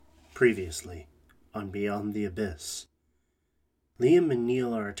Previously, on Beyond the Abyss. Liam and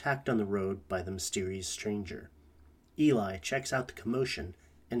Neil are attacked on the road by the mysterious stranger. Eli checks out the commotion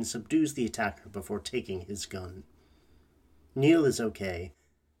and subdues the attacker before taking his gun. Neil is okay.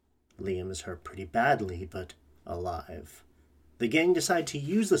 Liam is hurt pretty badly, but alive. The gang decide to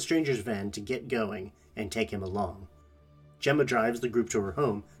use the stranger's van to get going and take him along. Gemma drives the group to her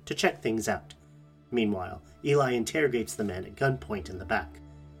home to check things out. Meanwhile, Eli interrogates the man at gunpoint in the back.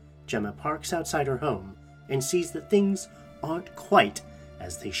 Gemma parks outside her home and sees that things aren't quite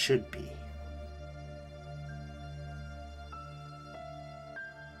as they should be.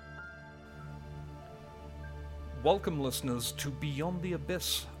 Welcome, listeners, to Beyond the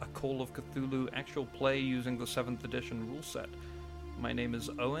Abyss, a Call of Cthulhu actual play using the 7th edition rule set. My name is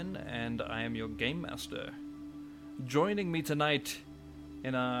Owen, and I am your game master. Joining me tonight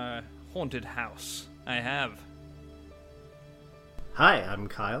in our haunted house, I have... Hi, I'm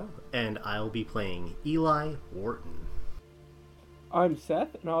Kyle, and I'll be playing Eli Wharton. I'm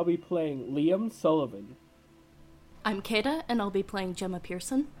Seth, and I'll be playing Liam Sullivan. I'm Kata, and I'll be playing Gemma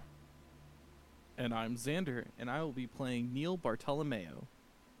Pearson. And I'm Xander, and I will be playing Neil Bartolomeo.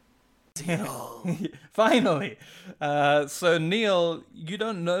 Finally! So Neil, you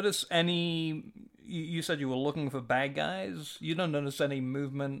don't notice any... You said you were looking for bad guys. You don't notice any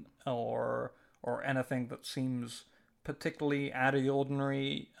movement or anything that seems particularly out of the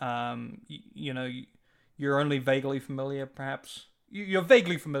ordinary. You're only vaguely familiar, perhaps. You're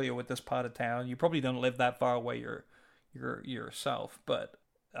vaguely familiar with this part of town. You probably don't live that far away yourself, but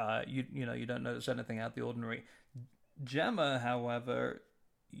you don't notice anything out of the ordinary. Gemma, however,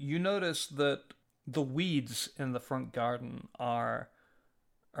 you notice that the weeds in the front garden are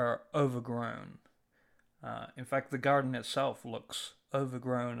overgrown. In fact, the garden itself looks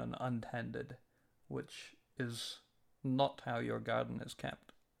overgrown and untended, which is not how your garden is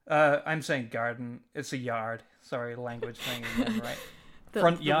kept. I'm saying garden. It's a yard. Sorry, language thing again, right?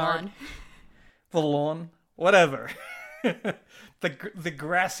 Front yard. Lawn. The lawn. Whatever. the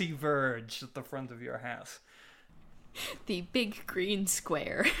grassy verge at the front of your house. The big green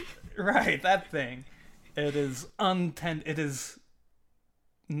square. Right, that thing. It is untended. It is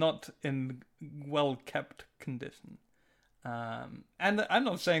not in well-kept condition. And I'm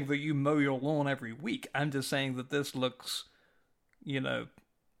not saying that you mow your lawn every week. I'm just saying that this looks,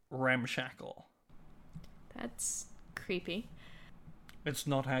 ramshackle. That's creepy. It's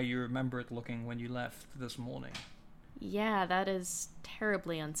not how you remember it looking when you left this morning. Yeah, that is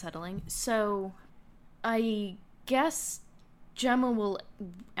terribly unsettling. So, I guess Gemma will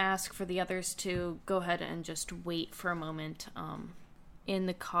ask for the others to go ahead and just wait for a moment in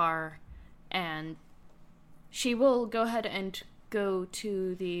the car, and she will go ahead and go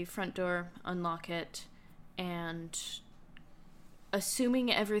to the front door, unlock it, and assuming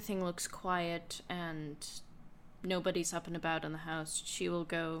everything looks quiet and nobody's up and about in the house, she will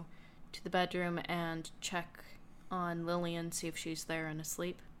go to the bedroom and check on Lillian, see if she's there and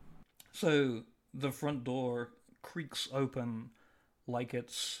asleep. So the front door creaks open like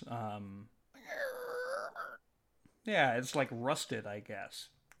it's, it's like rusted, I guess.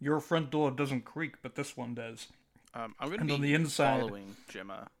 Your front door doesn't creak, but this one does. I'm going to And be on the inside, following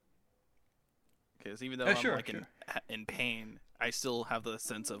Gemma. Because even though I'm sure. in pain, I still have the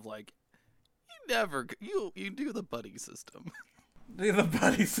sense of you do the buddy system. The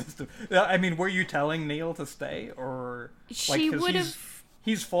buddy system. I mean, were you telling Neil to stay, or She would have.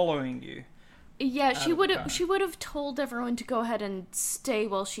 He's following you. Yeah, she would have told everyone to go ahead and stay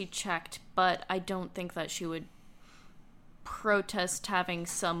while she checked, but I don't think that she would protest having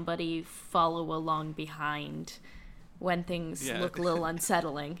somebody follow along behind when things look a little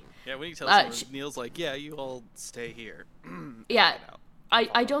unsettling. Yeah, when you tell someone, Neil's like, yeah, you all stay here. Yeah,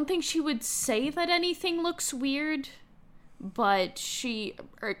 I don't think she would say that anything looks weird, but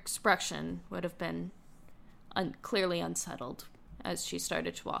her expression would have been clearly unsettled as she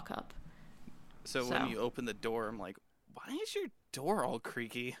started to walk up. So when you open the door, I'm like, why is your door all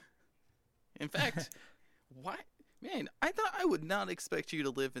creaky? In fact, why? Man, I thought I would not expect you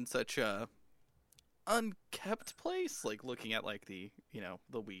to live in such a unkept place. Like, looking at,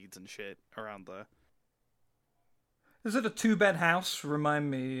 the weeds and shit around the... Is it a 2-bed house?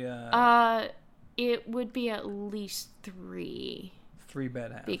 Remind me. It would be at least 3.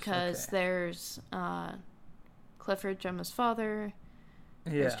 3-bed house. Because there's Clifford, Gemma's father.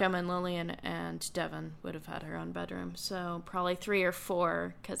 There's Gemma and Lillian, and Devon would have had her own bedroom. So probably 3 or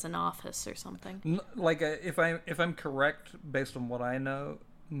 4, because an office or something. If I'm correct, based on what I know,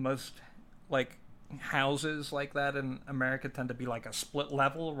 most houses like that in America tend to be like a split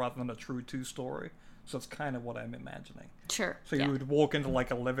level rather than a true 2-story. So that's kind of what I'm imagining. Sure. So you would walk into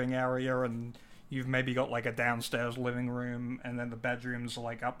like a living area, and you've maybe got like a downstairs living room, and then the bedrooms are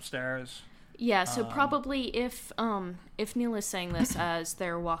like upstairs. Yeah, so probably if Neil is saying this as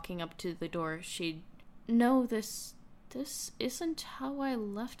they're walking up to the door, she'd know this isn't how I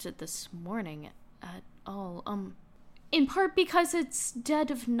left it this morning at all. In part because it's dead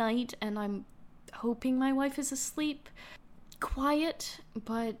of night and I'm hoping my wife is asleep. Quiet,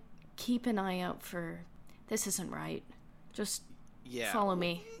 but keep an eye out for... This isn't right. Just follow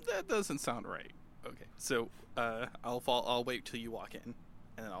me. That doesn't sound right. Okay, so I'll wait till you walk in,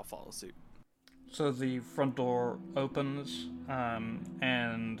 and then I'll follow suit. So the front door opens,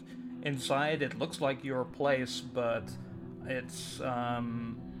 and inside it looks like your place, but it's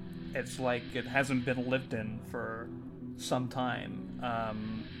like it hasn't been lived in for some time.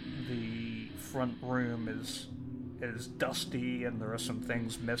 The front room is dusty, and there are some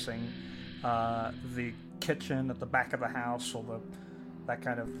things missing. The kitchen at the back of the house, or that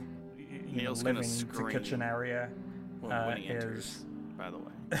kind of living to kitchen area, when he enters, by the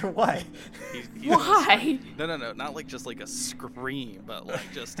way. Why? Why? No, not like just like a scream, but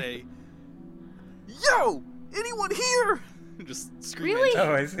like just a yo, anyone here? Just screaming. Really?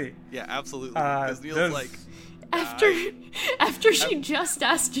 Oh, I see. Yeah, absolutely. Because Neil's like, after she just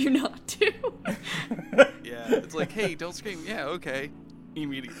asked you not to. Yeah, it's like, hey, don't scream. Yeah, okay. He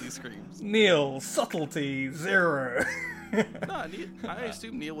immediately screams. Neil, subtlety 0. No, I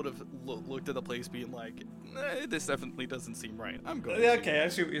assume Neil would have looked at the place being like, this definitely doesn't seem right. I'm going. Okay, I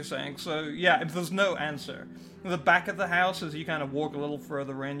see what you're saying. So, yeah, if there's no answer. The back of the house, as you kind of walk a little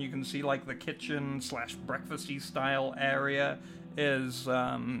further in, you can see, like, the kitchen/breakfasty style area is,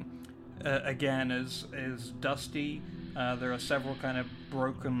 again, is dusty. There are several kind of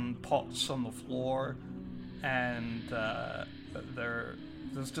broken pots on the floor, and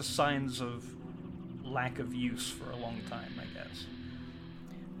there's just signs of lack of use for a long time, I guess.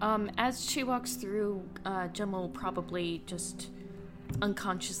 As she walks through, Gemma will probably just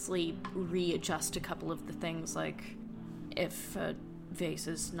unconsciously readjust a couple of the things, like if a vase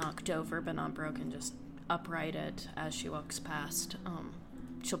is knocked over but not broken, just upright it as she walks past.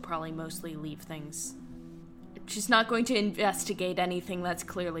 She'll probably mostly leave things. She's not going to investigate anything that's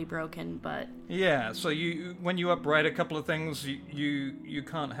clearly broken, but... Yeah, so when you upright a couple of things, you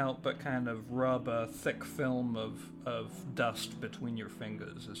can't help but kind of rub a thick film of dust between your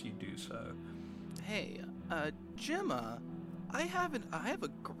fingers as you do so. Hey, Gemma, I have a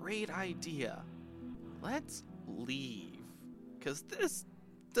great idea. Let's leave. 'Cause this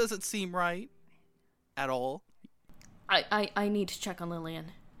doesn't seem right at all. I need to check on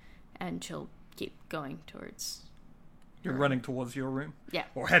Lillian, and she'll keep going towards... You're running towards your room? Yeah.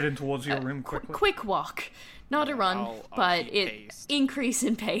 Or heading towards your room quickly? Quick walk. Not a run, but increase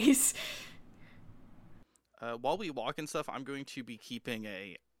in pace. While we walk and stuff, I'm going to be keeping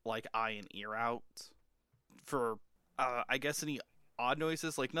a, like, eye and ear out for, I guess, any odd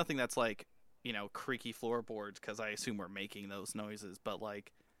noises. Like, nothing that's, like, creaky floorboards, because I assume we're making those noises, but,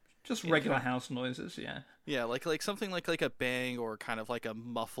 like... Just regular house noises, yeah. Yeah, like something like a bang, or kind of like a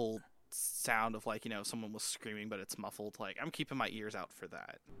muffled sound of, like, someone was screaming but it's muffled. Like, I'm keeping my ears out for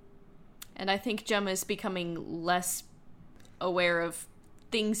that. And I think Gemma is becoming less aware of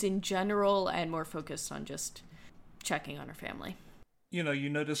things in general and more focused on just checking on her family. You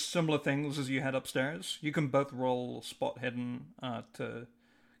notice similar things as you head upstairs. You can both roll spot hidden to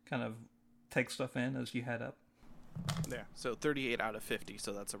kind of take stuff in as you head up. Yeah, so 38 out of 50,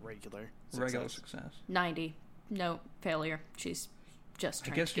 so that's a regular success. 90. No, failure. She's just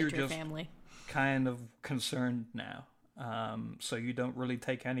trying to get to her family. Kind of concerned now. So you don't really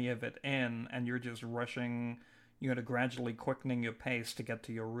take any of it in, and you're just rushing, gradually quickening your pace to get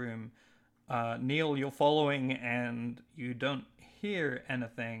to your room. Neil, you're following, and you don't hear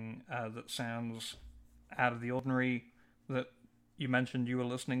anything that sounds out of the ordinary that you mentioned you were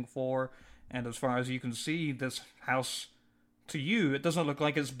listening for. And as far as you can see, this house, to you, it doesn't look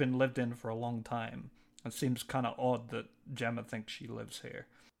like it's been lived in for a long time. It seems kind of odd that Gemma thinks she lives here.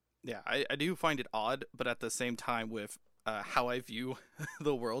 Yeah, I do find it odd, but at the same time, with how I view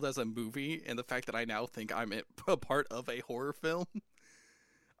the world as a movie, and the fact that I now think I'm a part of a horror film,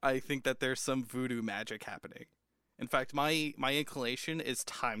 I think that there's some voodoo magic happening. In fact, my inclination is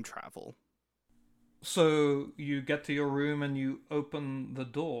time travel. So you get to your room and you open the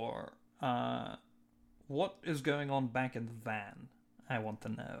door. What is going on back in the van? I want to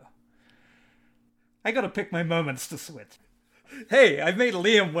know. I gotta pick my moments to switch. Hey, I made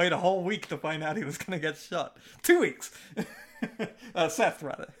Liam wait a whole week to find out he was gonna get shot. 2 weeks. Seth,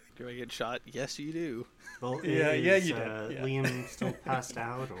 rather. Do I get shot? Yes, you do. Well, yeah, you did. Liam still passed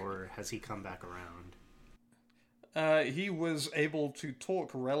out, or has he come back around? He was able to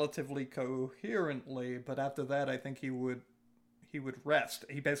talk relatively coherently, but after that, I think he would rest.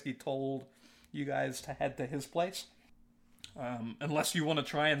 He basically told you guys to head to his place. Unless you want to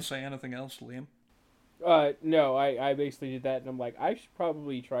try and say anything else, Liam. No, I basically did that, and I'm like, I should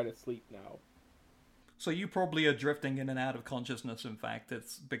probably try to sleep now. So you probably are drifting in and out of consciousness, in fact.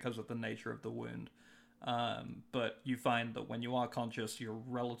 It's because of the nature of the wound. But you find that when you are conscious, you're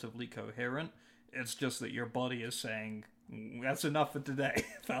relatively coherent. It's just that your body is saying, that's enough for today,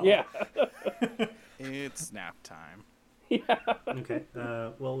 fella. Yeah. It's nap time. Yeah. Okay,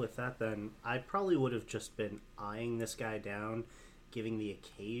 well, with that then, I probably would have just been eyeing this guy down, giving the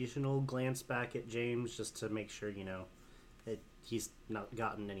occasional glance back at James just to make sure, that he's not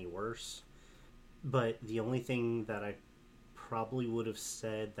gotten any worse. But the only thing that I probably would have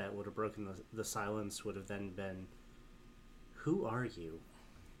said that would have broken the silence would have then been, "Who are you?"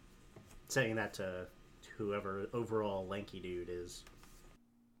 Saying that to whoever overall lanky dude is.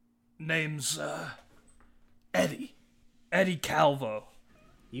 Name's, Eddie. Eddie Calvo.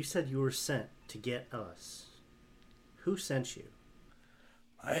 You said you were sent to get us. Who sent you?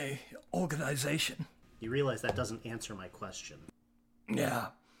 A organization. You realize that doesn't answer my question. Yeah,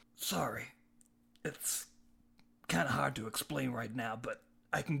 sorry. It's kind of hard to explain right now, but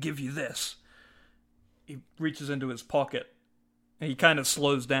I can give you this. He reaches into his pocket, and he kind of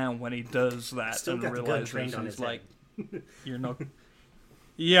slows down when he does that. Still and got the gun realizes trained on he's his like, head. you're not...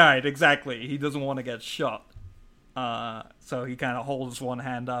 Yeah, right, exactly. He doesn't want to get shot. So he kind of holds one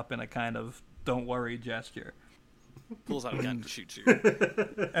hand up in a kind of don't worry gesture. Pulls out a gun and shoots you.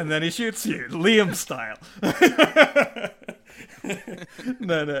 And then he shoots you, Liam style.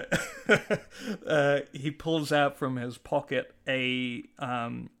 No. He pulls out from his pocket a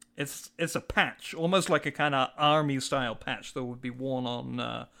it's a patch, almost like a kind of army style patch that would be worn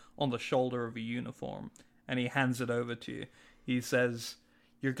on the shoulder of a uniform, and he hands it over to you. He says,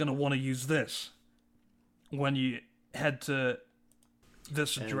 "You're gonna want to use this when you head to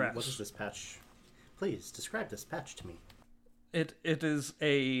this address." And what is this patch? Please describe this patch to me. It is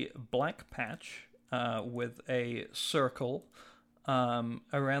a black patch with a circle.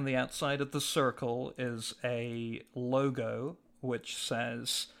 Around the outside of the circle is a logo which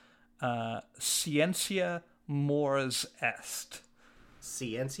says Ciencia Mors Est.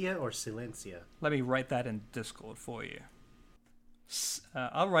 Ciencia or Silencia? Let me write that in Discord for you.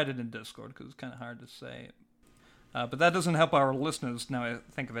 I'll write it in Discord because it's kind of hard to say. But that doesn't help our listeners now I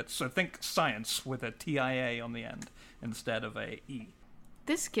think of it. So think science with a TIA on the end instead of a E.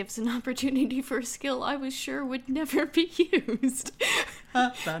 This gives an opportunity for a skill I was sure would never be used.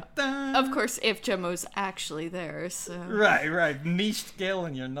 Of course, if Gemmo's actually there, so... Right. Niche skill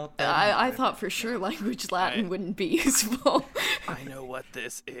and you're not there. I thought for sure language Latin wouldn't be useful. I know what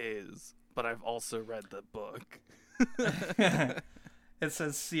this is, but I've also read the book. It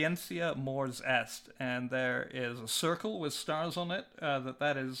says Ciencia Mors Est, and there is a circle with stars on it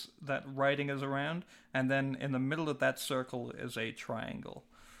that writing is around, and then in the middle of that circle is a triangle.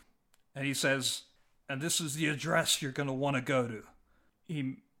 And he says, and this is the address you're going to want to go to.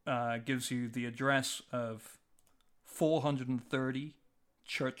 He gives you the address of 430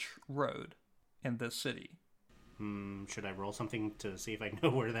 Church Road in this city. Should I roll something to see if I know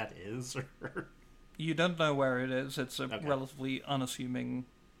where that is? You don't know where it is. It's a relatively unassuming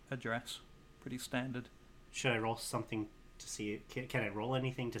address. Pretty standard. Should I roll something to see? Can I roll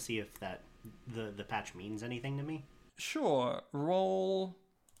anything to see if that the patch means anything to me? Sure. Roll.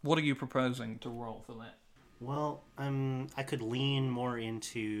 What are you proposing to roll for that? Well, I could lean more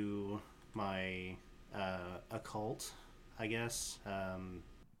into my occult, I guess.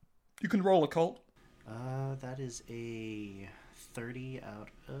 You can roll occult. That is a 30 out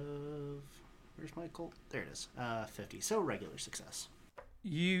of... Where's my occult? There it is. 50. So regular success.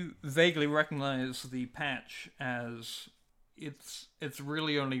 You vaguely recognize the patch as it's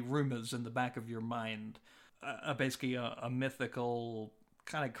really only rumors in the back of your mind. Basically a mythical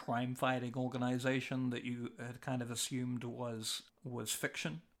kind of crime-fighting organization that you had kind of assumed was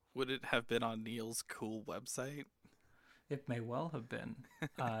fiction. Would it have been on Neil's cool website? It may well have been.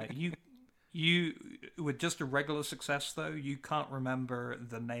 You with just a regular success though, you can't remember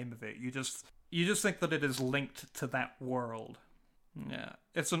the name of it. You just think that it is linked to that world. Yeah,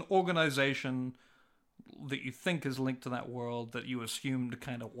 it's an organization that you think is linked to that world that you assumed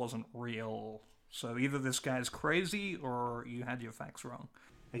kind of wasn't real. So either this guy's crazy or you had your facts wrong.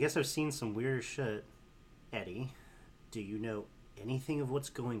 I guess I've seen some weird shit. Eddie, do you know anything of what's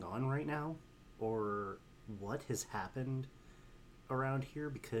going on right now? Or what has happened around here?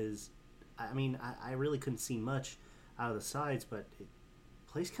 Because, I mean, I really couldn't see much out of the sides, but the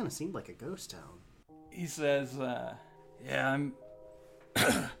place kind of seemed like a ghost town. He says, yeah,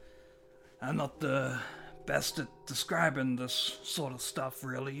 I'm not the best at describing this sort of stuff,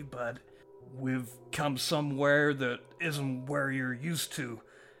 really, but we've come somewhere that isn't where you're used to.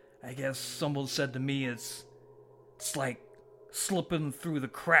 I guess someone said to me it's like slipping through the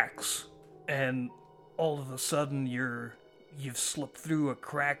cracks, and all of a sudden you've slipped through a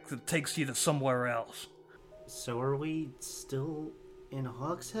crack that takes you to somewhere else. So are we still in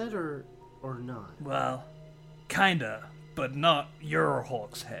Hawkshead or not? Well, kinda, but not your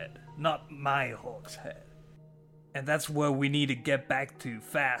Hawkshead. Not my Hawkshead. And that's where we need to get back to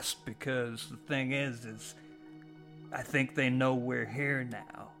fast, because the thing is I think they know we're here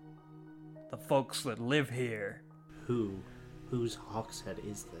now. The folks that live here. Whose Hawkshead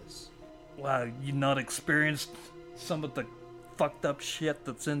is this? Wow, you not experienced some of the fucked up shit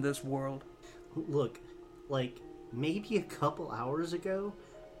that's in this world? Look, like, maybe a couple hours ago,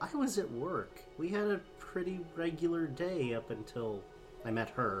 I was at work. We had a pretty regular day up until I met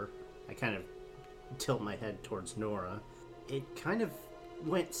her. I kind of tilt my head towards Nora. It kind of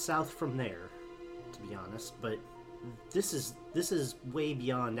went south from there, to be honest, but this is way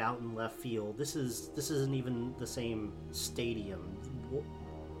beyond out in left field. This isn't even the same stadium.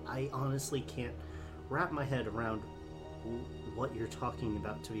 I honestly can't wrap my head around what you're talking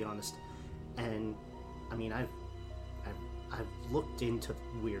about, to be honest. And I mean, I've looked into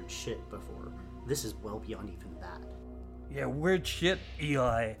weird shit before. This is well beyond even that. Yeah, weird shit,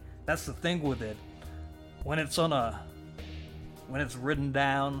 Eli. That's the thing with it. When it's written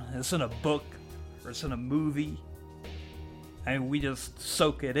down, it's in a book, or it's in a movie, and we just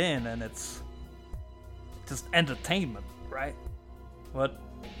soak it in, and it's just entertainment, right? But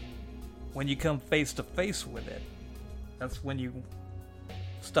when you come face to face with it, that's when you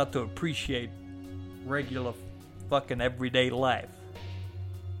start to appreciate regular fucking everyday life.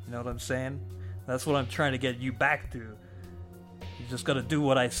 You know what I'm saying? That's what I'm trying to get you back to. You just gotta do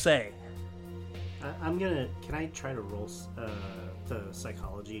what I say. Can I try to roll the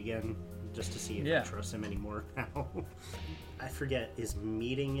psychology again, just to see if I trust him anymore now? I forget, is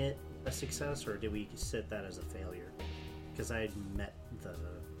meeting it a success, or did we set that as a failure? Because I had met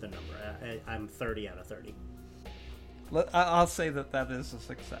the number. I'm 30 out of 30. I'll say that is a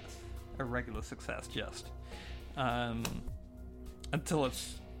success. A regular success, just. Until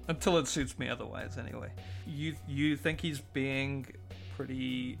it suits me otherwise, anyway. You think he's being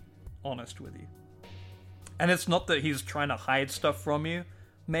pretty honest with you. And it's not that he's trying to hide stuff from you,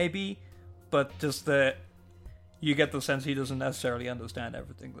 maybe, but just that you get the sense he doesn't necessarily understand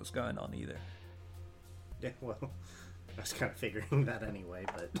everything that's going on either. Yeah, well, I was kind of figuring that anyway,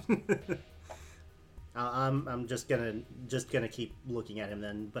 but I'm just gonna keep looking at him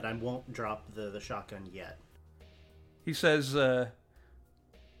then, but I won't drop the shotgun yet. He says,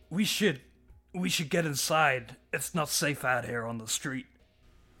 we should get inside. It's not safe out here on the street.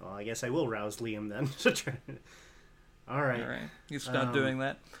 Well, I guess I will rouse Liam then. All right. You start doing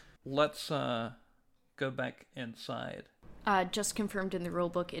that. Let's go back inside. Just confirmed in the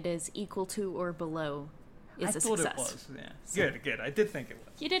rulebook, it is equal to or below is a success. I thought it was, yeah. So, good. I did think it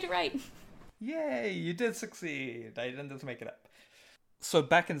was. You did it right. Yay, you did succeed. I didn't just make it up. So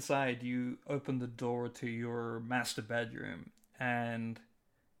back inside, you open the door to your master bedroom, and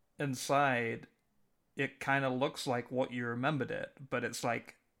inside, it kind of looks like what you remembered it, but it's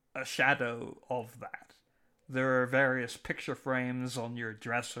like a shadow of that. There are various picture frames on your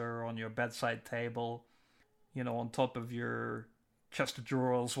dresser, on your bedside table, on top of your chest of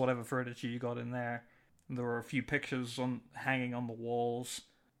drawers, whatever furniture you got in there. There are a few pictures hanging on the walls.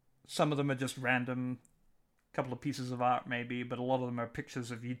 Some of them are just random, couple of pieces of art maybe, but a lot of them are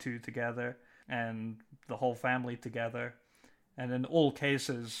pictures of you two together and the whole family together. And in all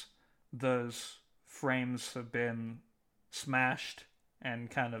cases, those frames have been smashed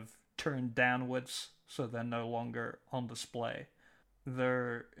and kind of turned downwards so they're no longer on display.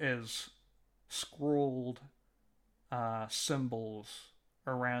 There is scrawled symbols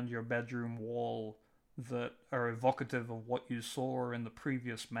around your bedroom wall that are evocative of what you saw in the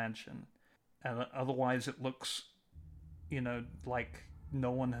previous mansion. And otherwise it looks, like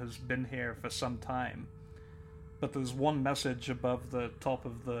no one has been here for some time. But there's one message above the top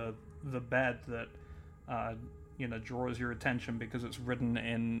of the bed that, draws your attention because it's written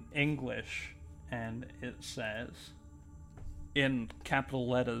in English, and it says, in capital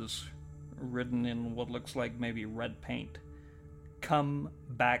letters, written in what looks like maybe red paint, "Come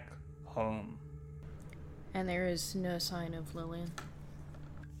back home." And there is no sign of Lillian.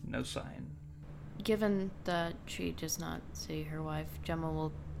 No sign. Given that she does not see her wife, Gemma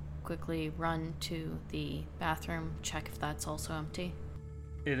will quickly run to the bathroom, check if that's also empty.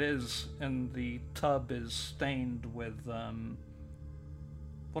 It is, and the tub is stained with,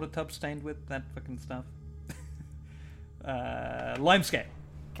 what a tub stained with? That fucking stuff. Limescale.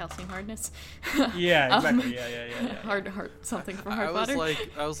 Calcium hardness. Yeah, exactly. Yeah. Hard, something from hard water.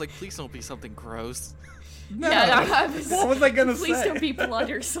 I was like, please don't be something gross. No. Yeah, What was I gonna please say? don't be blood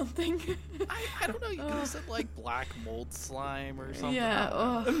or something. I don't know. You could have said like black mold slime or something.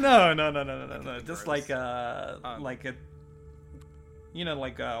 Yeah. No. Just gross. like a,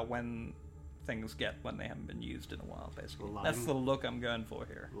 when things get when they haven't been used in a while, basically. Lime. That's the look I'm going for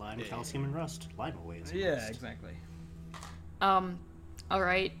here. Lime, Yeah. calcium, and rust. Lime away. Yeah, exactly.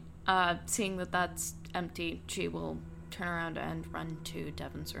 Alright. Seeing that that's empty, she will turn around and run to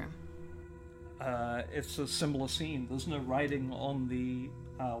Devon's room. It's a similar scene. There's no writing on the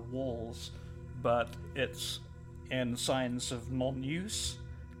walls, but it's in signs of non-use,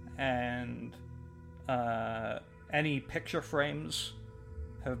 and any picture frames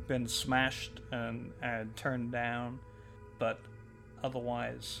have been smashed and turned down, but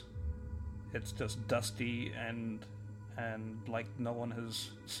otherwise it's just dusty and like no one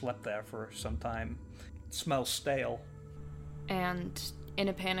has slept there for some time. It smells stale. And in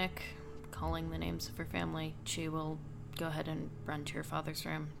a panic, calling the names of her family, she will go ahead and run to her father's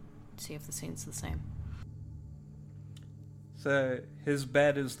room, see if the scene's the same. So his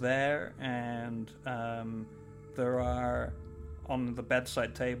bed is there, and there are on the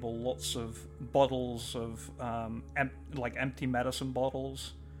bedside table lots of bottles of empty medicine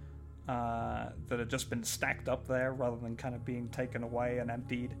bottles that have just been stacked up there rather than kind of being taken away and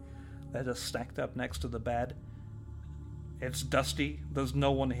emptied. They're just stacked up next to the bed. It's dusty. There's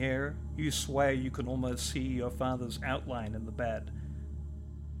no one here. You swear you can almost see your father's outline in the bed.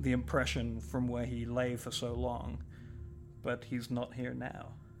 The impression from where he lay for so long. But he's not here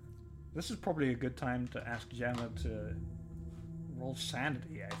now. This is probably a good time to ask Gemma to roll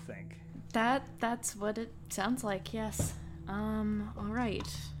sanity, I think. That's what it sounds like, yes.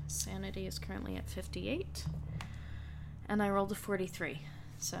 Alright. Sanity is currently at 58. And I rolled a 43,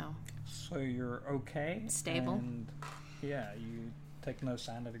 so... So you're okay? Stable. And yeah, you take no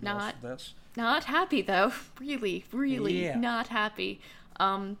sanity loss Not- for this. Not happy, though. Really, Yeah. not happy.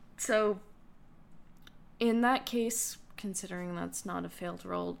 So... In that case, considering that's not a failed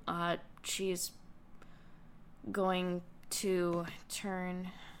roll, she's going to turn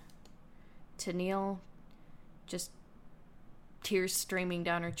to Neil, just tears streaming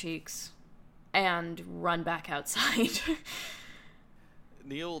down her cheeks, and run back outside.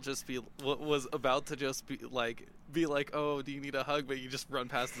 Neil just was about to just be like, oh, do you need a hug? But you just run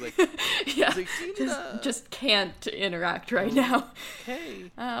past and like, Yeah, he's like, "Do you need a-" just can't interact right now.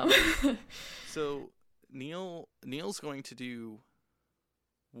 Okay. Um, So Neil's going to do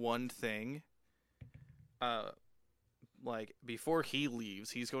one thing. Like before he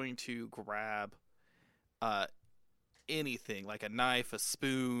leaves, he's going to grab anything, like a knife, a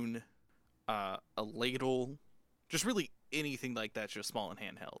spoon, a ladle, just really anything like that, just small and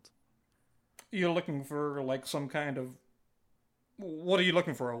handheld. You're looking for, like, some kind of... What are you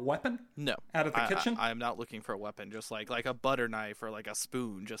looking for, a weapon? No. Out of the kitchen? I'm not looking for a weapon, just like a butter knife or like a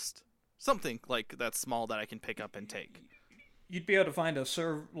spoon, just something like that's small that I can pick up and take. You'd be able to find a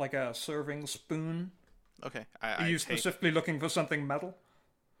serving spoon. Okay. Are you specifically looking for something metal?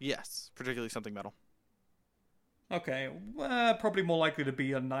 Yes, particularly something metal. Okay, probably more likely to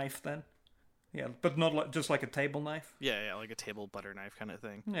be a knife then. Yeah, but not just like a table knife. Yeah, like a table butter knife kind of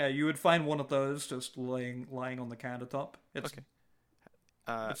thing. Yeah, you would find one of those just lying on the countertop. It's, Okay.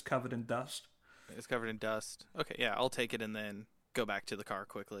 It's covered in dust. It's covered in dust. Okay, yeah, I'll take it and then go back to the car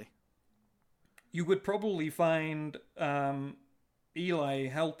quickly. You would probably find Eli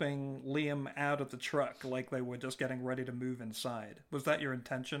helping Liam out of the truck like they were just getting ready to move inside. Was that your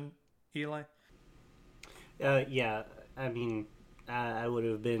intention, Eli? Yeah, I mean, I would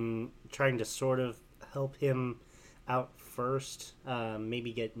have been trying to sort of help him out first.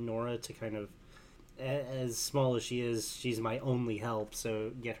 Maybe get Nora to kind of, as small as she is, she's my only help,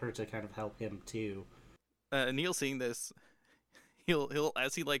 so get her to kind of help him too. Neil seeing this, he'll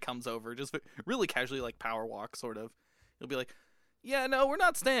as he like comes over, just really casually like power walk sort of. He'll be like, "Yeah, no, we're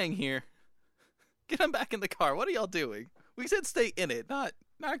not staying here. Get him back in the car. What are y'all doing? We said stay in it, not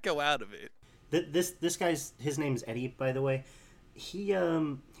go out of it." This guy's, his name's Eddie, by the way. He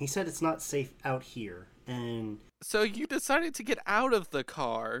said it's not safe out here, and So you decided to get out of the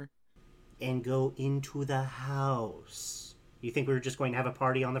car and go into the house. You think we were just going to have a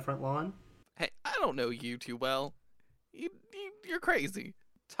party on the front lawn? Hey, I don't know you too well. You're crazy.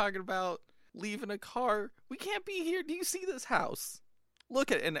 Talking about leaving a car. We can't be here. Do you see this house?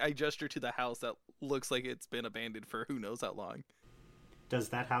 Look at, and I gesture to the house that looks like it's been abandoned for who knows how long. does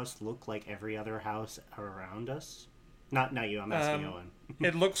that house look like every other house around us? Not you, I'm asking Owen.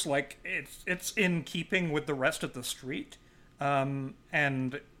 It looks like it's in keeping with the rest of the street. And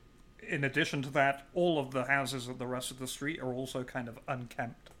in addition to that, all of the houses of the rest of the street are also kind of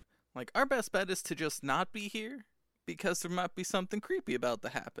unkempt. Like, our best bet is to just not be here, because there might be something creepy about to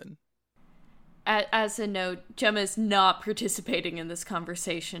happen. As a note, Gemma's not participating in this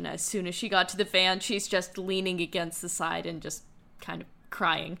conversation. As soon as she got to the van, she's just leaning against the side and just kind of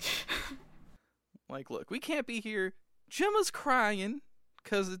crying. Like, look, we can't be here. Gemma's crying,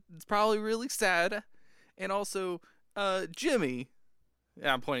 because it's probably really sad. And also, Jimmy,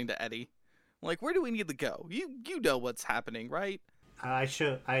 I'm pointing to Eddie, like, where do we need to go? You know what's happening, right? I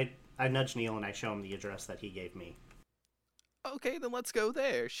nudge Neil and I show him the address that he gave me. Okay, then let's go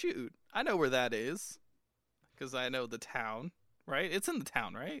there. Shoot, I know where that is, because I know the town, right? It's in the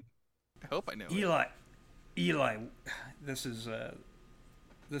town, right? I hope I know it. Eli, this is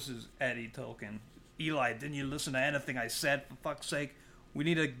Eddie talking. Eli, didn't you listen to anything I said, for fuck's sake? We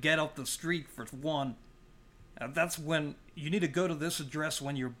need to get off the street for one. That's when you need to go to this address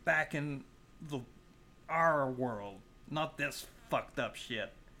when you're back in our world, not this fucked up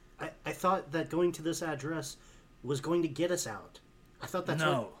shit. I thought that going to this address was going to get us out. I thought that's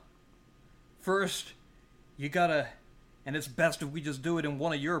No. First, you gotta, and it's best if we just do it in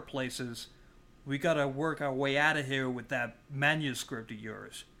one of your places, we gotta work our way out of here with that manuscript of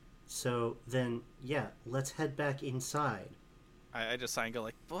yours. So then, yeah, let's head back inside. I just sigh and go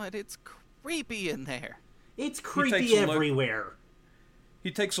like, but it's creepy in there. It's creepy everywhere. He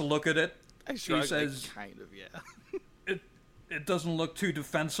takes a look at it. I shrug, he says, like, kind of, yeah. It doesn't look too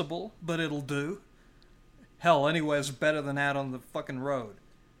defensible, but it'll do. Hell, anywhere's better than out on the fucking road.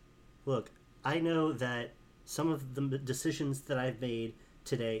 Look, I know that some of the decisions that I've made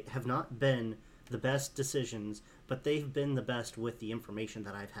today have not been the best decisions, but they've been the best with the information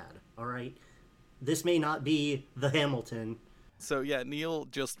that I've had, alright? This may not be the Hamilton. So yeah, Neil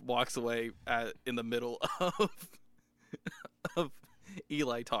just walks away in the middle of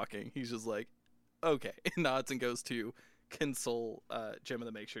Eli talking. He's just like, okay, nods and goes to console Gemma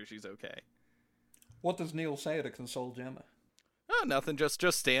to make sure she's okay. What does Neil say to console Gemma? Oh, nothing. Just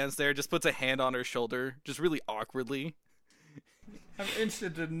stands there, just puts a hand on her shoulder, just really awkwardly. I'm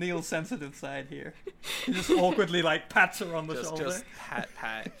interested in Neil's sensitive side here. He just awkwardly, like, pats her on the shoulder. Just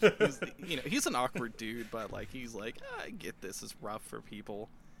pat. He's an awkward dude, but, like, he's like, I get this is rough for people.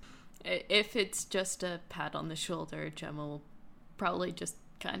 If it's just a pat on the shoulder, Gemma will probably just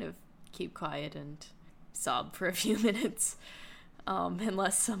kind of keep quiet and sob for a few minutes,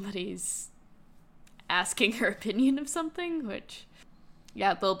 unless somebody's asking her opinion of something, which,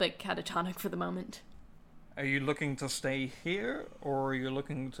 yeah, a little bit catatonic for the moment. Are you looking to stay here, or are you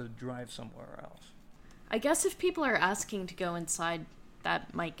looking to drive somewhere else? I guess if people are asking to go inside,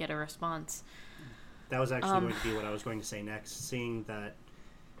 that might get a response. That was actually going to be what I was going to say next, seeing that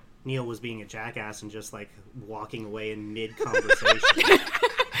Neil was being a jackass and just, like, walking away in mid-conversation.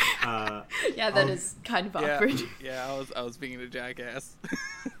 Yeah, that is kind of awkward. Yeah, I was being a jackass.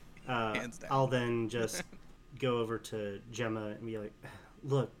 Hands down. I'll then just go over to Gemma and be like,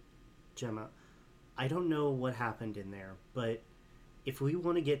 look, Gemma, I don't know what happened in there, but if we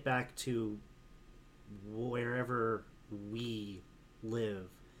want to get back to wherever we live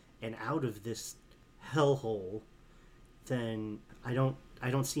and out of this hellhole, then I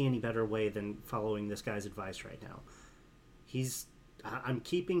don't see any better way than following this guy's advice right now. I'm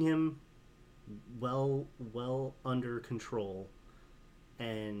keeping him well under control,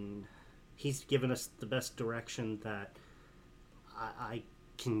 and he's given us the best direction that I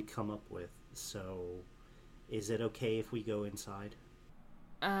can come up with. So, is it okay if we go inside?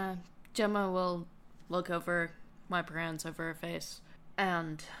 Gemma will look over, wipe her hands over her face,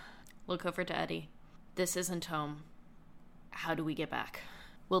 and look over to Eddie. This isn't home. How do we get back?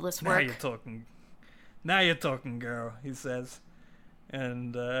 Will this work? Now you're talking, girl, he says.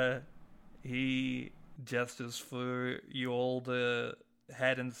 And he gestures for you all to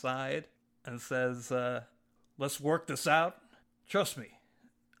head inside and says, let's work this out. Trust me,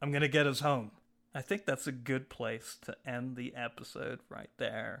 I'm going to get us home. I think that's a good place to end the episode right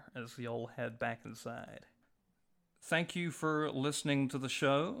there as you all head back inside. Thank you for listening to the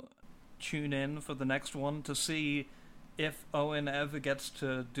show. Tune in for the next one to see if Owen ever gets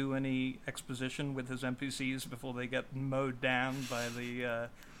to do any exposition with his NPCs before they get mowed down by the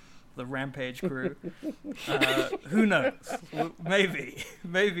Rampage crew. Who knows?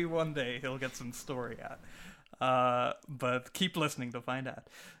 Maybe one day he'll get some story out. But keep listening to find out.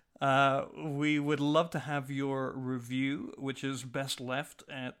 We would love to have your review, which is best left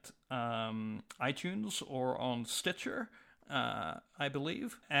at iTunes or on Stitcher. I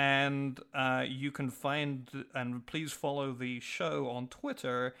believe. And you can find, and please follow the show on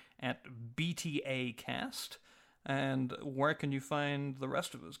Twitter at BTAcast. And where can you find the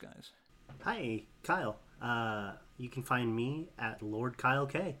rest of us, guys? Hi, Kyle. You can find me at Lord Kyle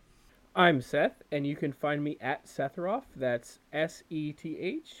K. I'm Seth, and you can find me at Setheroth. That's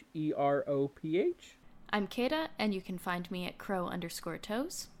SETHEROPH. I'm Kata, and you can find me at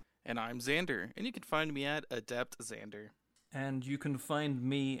Crow_toes. And I'm Xander, and you can find me at Adept Xander. And you can find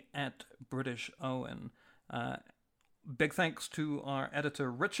me at British Owen. Big thanks to our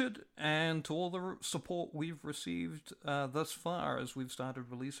editor Richard, and to all the support we've received thus far as we've started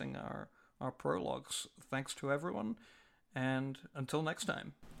releasing our prologues. Thanks to everyone, and until next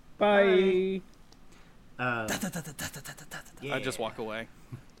time. Bye. Yeah. I just walk away.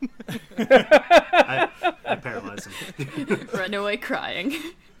 I paralyze him. Run away crying.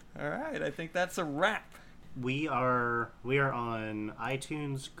 All right, I think that's a wrap. We are on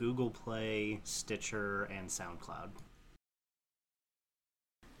iTunes, Google Play, Stitcher, and SoundCloud.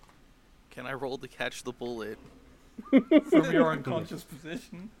 Can I roll to catch the bullet? From your unconscious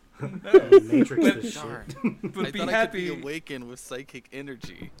position. Matrix this Darn. shit. But I be thought I happy. could be awakened with psychic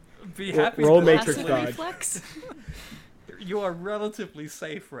energy. Be happy. Roll to Matrix actually- dodge. Reflex. You are relatively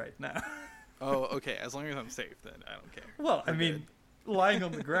safe right now. Oh, okay. As long as I'm safe, then I don't care. Well, I We're mean, lying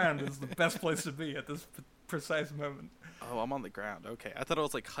on the ground is the best place to be at this precise moment. Oh, I'm on the ground. Okay. I thought I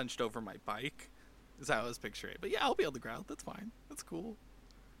was like hunched over my bike. Is how I was picturing it. But yeah, I'll be on the ground. That's fine. That's cool.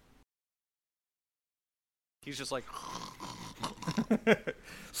 He's just like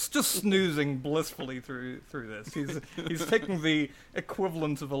Just snoozing blissfully through this. He's taking the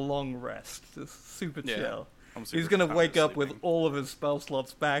equivalent of a long rest. Just super Yeah, chill. I'm super He's gonna tired wake of up with sleeping. all of his spell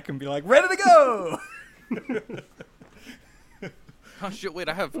slots back and be like, ready to go! Oh shit! Wait,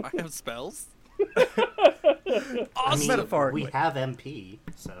 I have spells. I mean, Metaphorically. we have MP,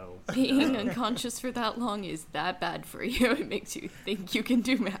 so Being unconscious for that long is that bad for you. It makes you think you can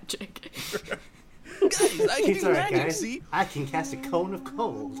do magic. Guys, I can It's do alright, magic. guys. See, I can cast a cone of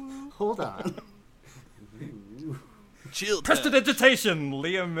cold. Hold on. chill. Prestidigitation!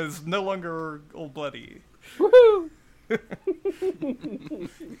 Liam is no longer all bloody. Woohoo!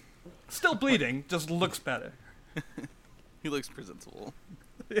 Still bleeding, just looks better. He looks presentable.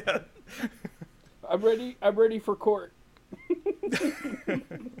 Yeah. I'm ready for court.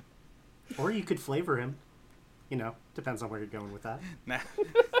 Or you could flavor him. You know, depends on where you're going with that. Now,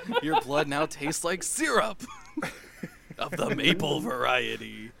 your blood now tastes like syrup of the maple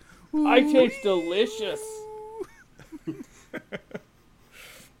variety. I taste delicious.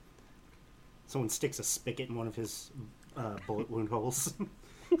 Someone sticks a spigot in one of his bullet wound holes.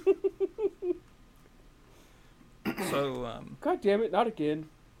 So, God damn it, not again.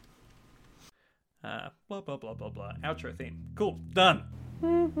 blah, blah, blah, blah, blah. Outro theme. Cool. Done.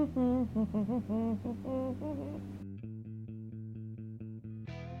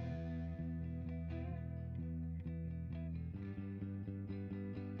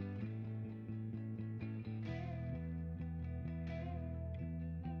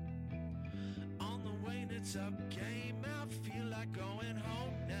 On the way, it's up, came out, feel like going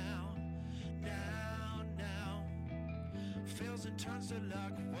home now. Now. Fails and turns to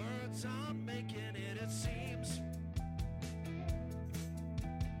luck, words I'm making it seems.